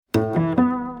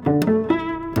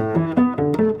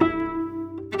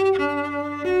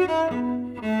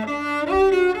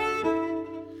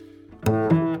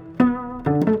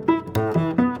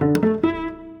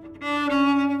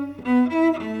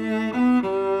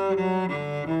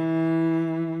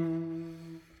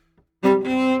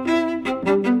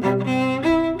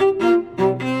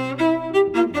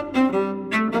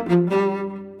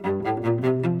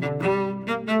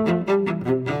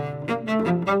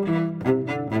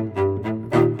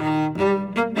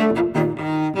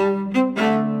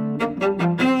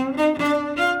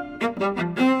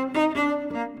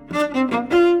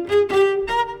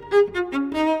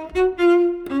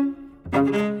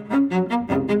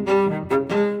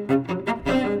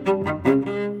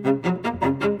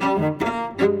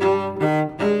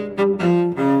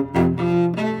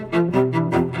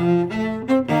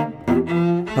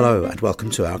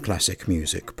to our classic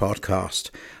music podcast.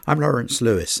 I'm Lawrence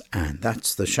Lewis, and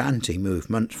that's the Shanty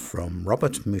movement from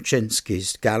Robert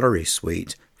Muczynski's Gallery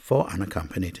Suite for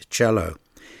Unaccompanied Cello.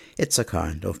 It's a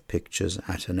kind of pictures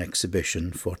at an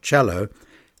exhibition for cello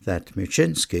that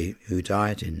Muczynski, who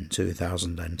died in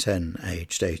 2010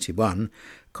 aged 81,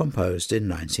 composed in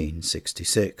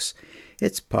 1966.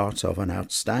 It's part of an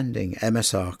outstanding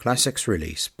MSR Classics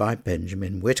release by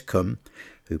Benjamin Whitcomb,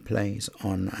 who plays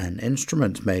on an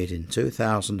instrument made in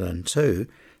 2002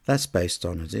 that's based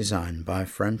on a design by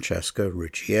Francesco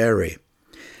Ruggieri.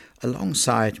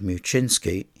 Alongside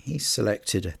Muczynski, he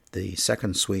selected the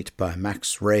second suite by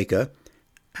Max Reger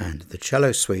and the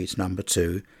cello suite number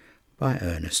 2 by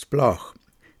Ernest Bloch.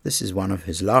 This is one of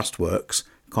his last works,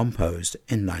 composed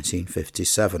in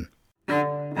 1957.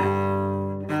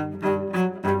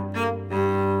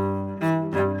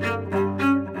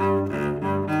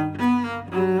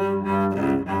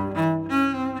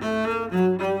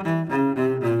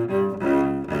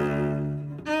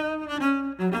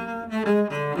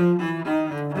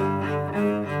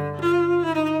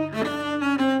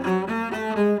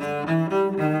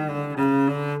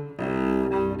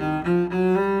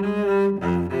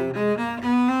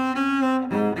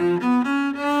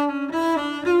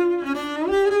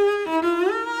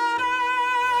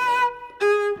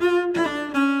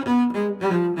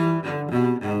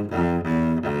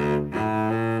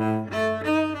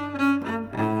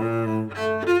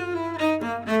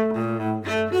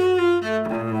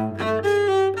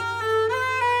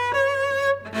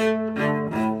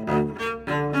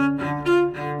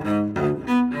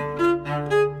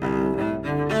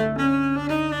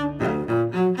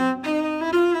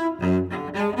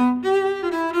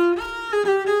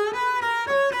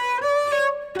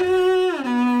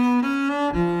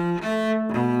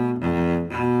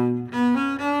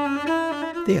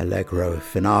 The Allegro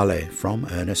Finale from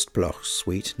Ernest Bloch's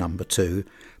Suite Number 2,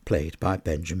 played by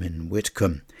Benjamin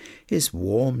Whitcomb. His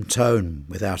warm tone,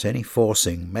 without any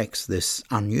forcing, makes this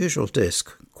unusual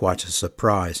disc quite a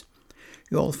surprise.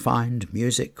 You'll find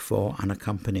music for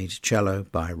unaccompanied cello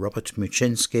by Robert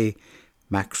Muczynski,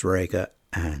 Max Reger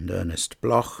and Ernest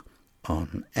Bloch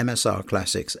on MSR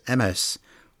Classics MS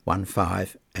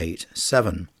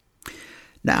 1587.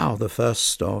 Now the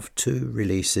first of two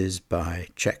releases by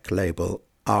Czech label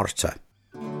Arte.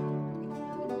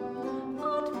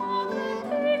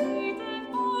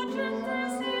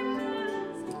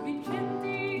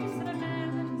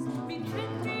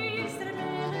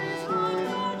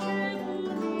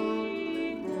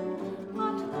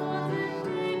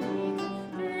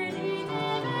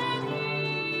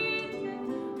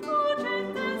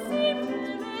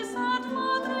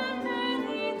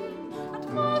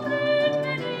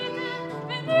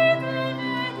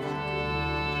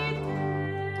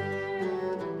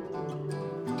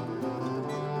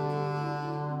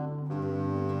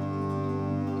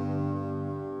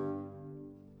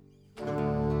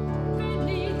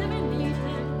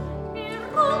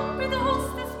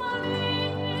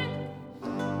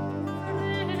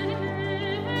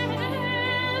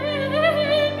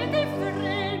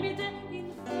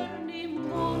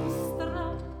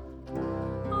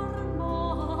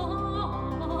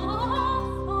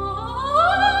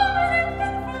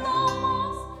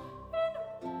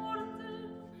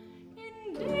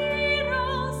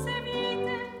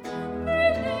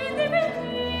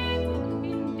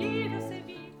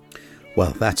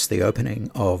 Well, that's the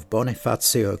opening of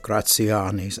Bonifacio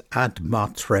Graziani's Ad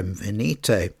Matrem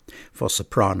Venite for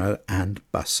soprano and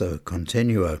basso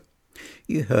continuo.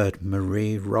 You heard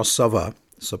Marie Rossova,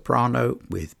 soprano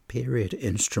with period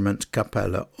instrument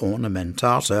Cappella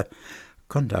Ornamentata,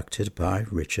 conducted by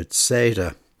Richard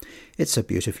Sader. It's a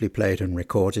beautifully played and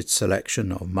recorded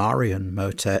selection of Marian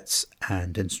motets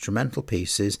and instrumental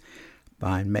pieces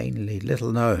by mainly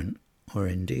little-known, or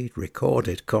indeed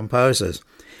recorded, composers.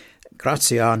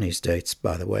 Graziani's dates,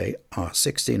 by the way, are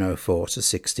 1604 to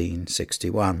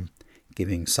 1661,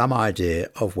 giving some idea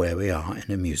of where we are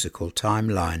in a musical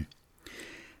timeline.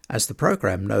 As the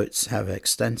programme notes have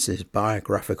extensive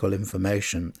biographical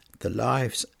information, the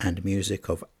lives and music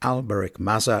of Alberic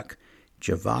Mazak,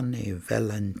 Giovanni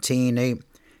Valentini,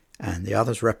 and the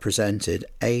others represented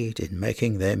aid in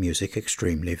making their music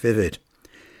extremely vivid.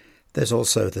 There's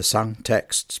also the sung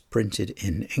texts printed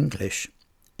in English.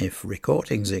 If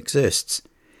recordings exists,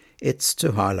 it's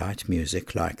to highlight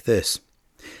music like this.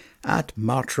 Ad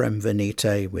Matrem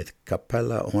Venite with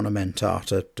Cappella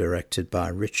Ornamentata, directed by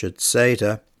Richard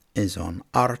Sader, is on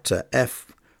Arte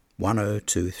F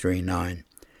 10239.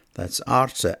 That's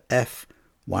Arte F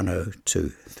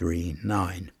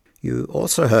 10239. You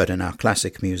also heard in our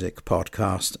classic music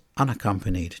podcast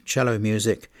unaccompanied cello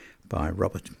music by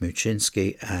Robert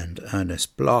Muczynski and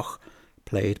Ernest Bloch,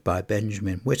 played by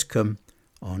Benjamin Whitcomb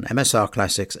on MSR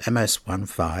Classics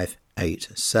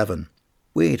MS1587.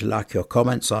 We'd like your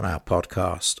comments on our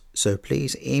podcast, so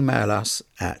please email us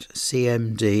at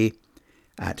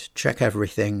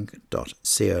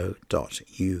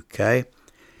cmd@checkeverything.co.uk,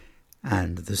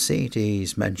 and the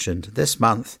CDs mentioned this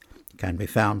month can be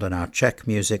found on our Czech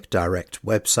Music Direct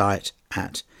website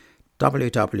at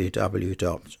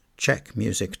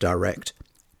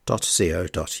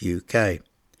www.czechmusicdirect.co.uk.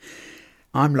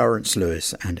 I'm Lawrence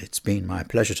Lewis, and it's been my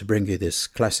pleasure to bring you this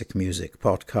classic music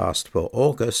podcast for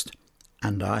August,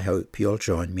 and I hope you'll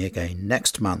join me again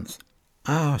next month.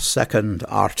 Our second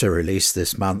Arte release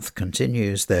this month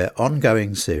continues their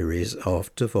ongoing series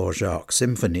of Dvorak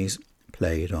symphonies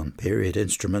played on period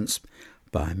instruments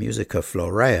by Musica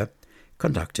Florea,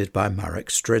 conducted by Marek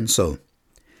Strincel.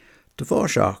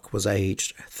 Dvorak was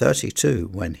aged 32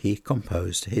 when he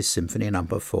composed his Symphony No.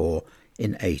 4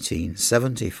 in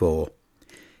 1874.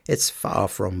 It's far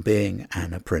from being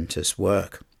an apprentice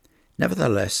work.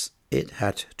 Nevertheless, it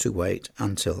had to wait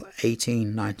until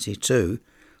 1892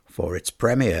 for its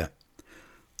premiere.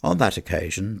 On that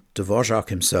occasion, Dvorak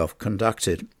himself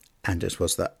conducted, and it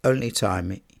was the only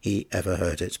time he ever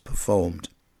heard it performed.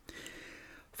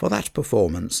 For that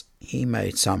performance, he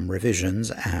made some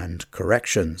revisions and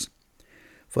corrections.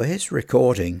 For his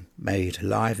recording, made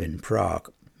live in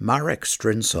Prague, Marek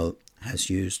Strincel has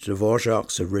used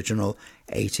Dvorak's original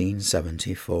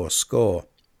 1874 score.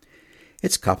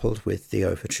 It's coupled with the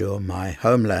overture My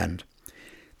Homeland.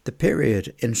 The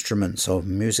period instruments of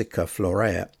Musica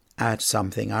Florea add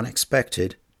something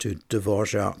unexpected to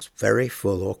Dvorak's very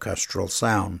full orchestral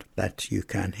sound that you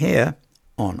can hear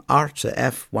on Arte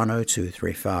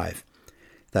F10235.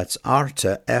 That's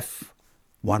Arte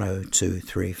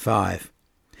F10235.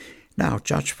 Now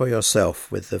judge for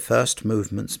yourself with the first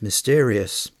movement's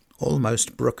mysterious,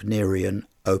 almost Brucknerian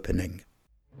opening.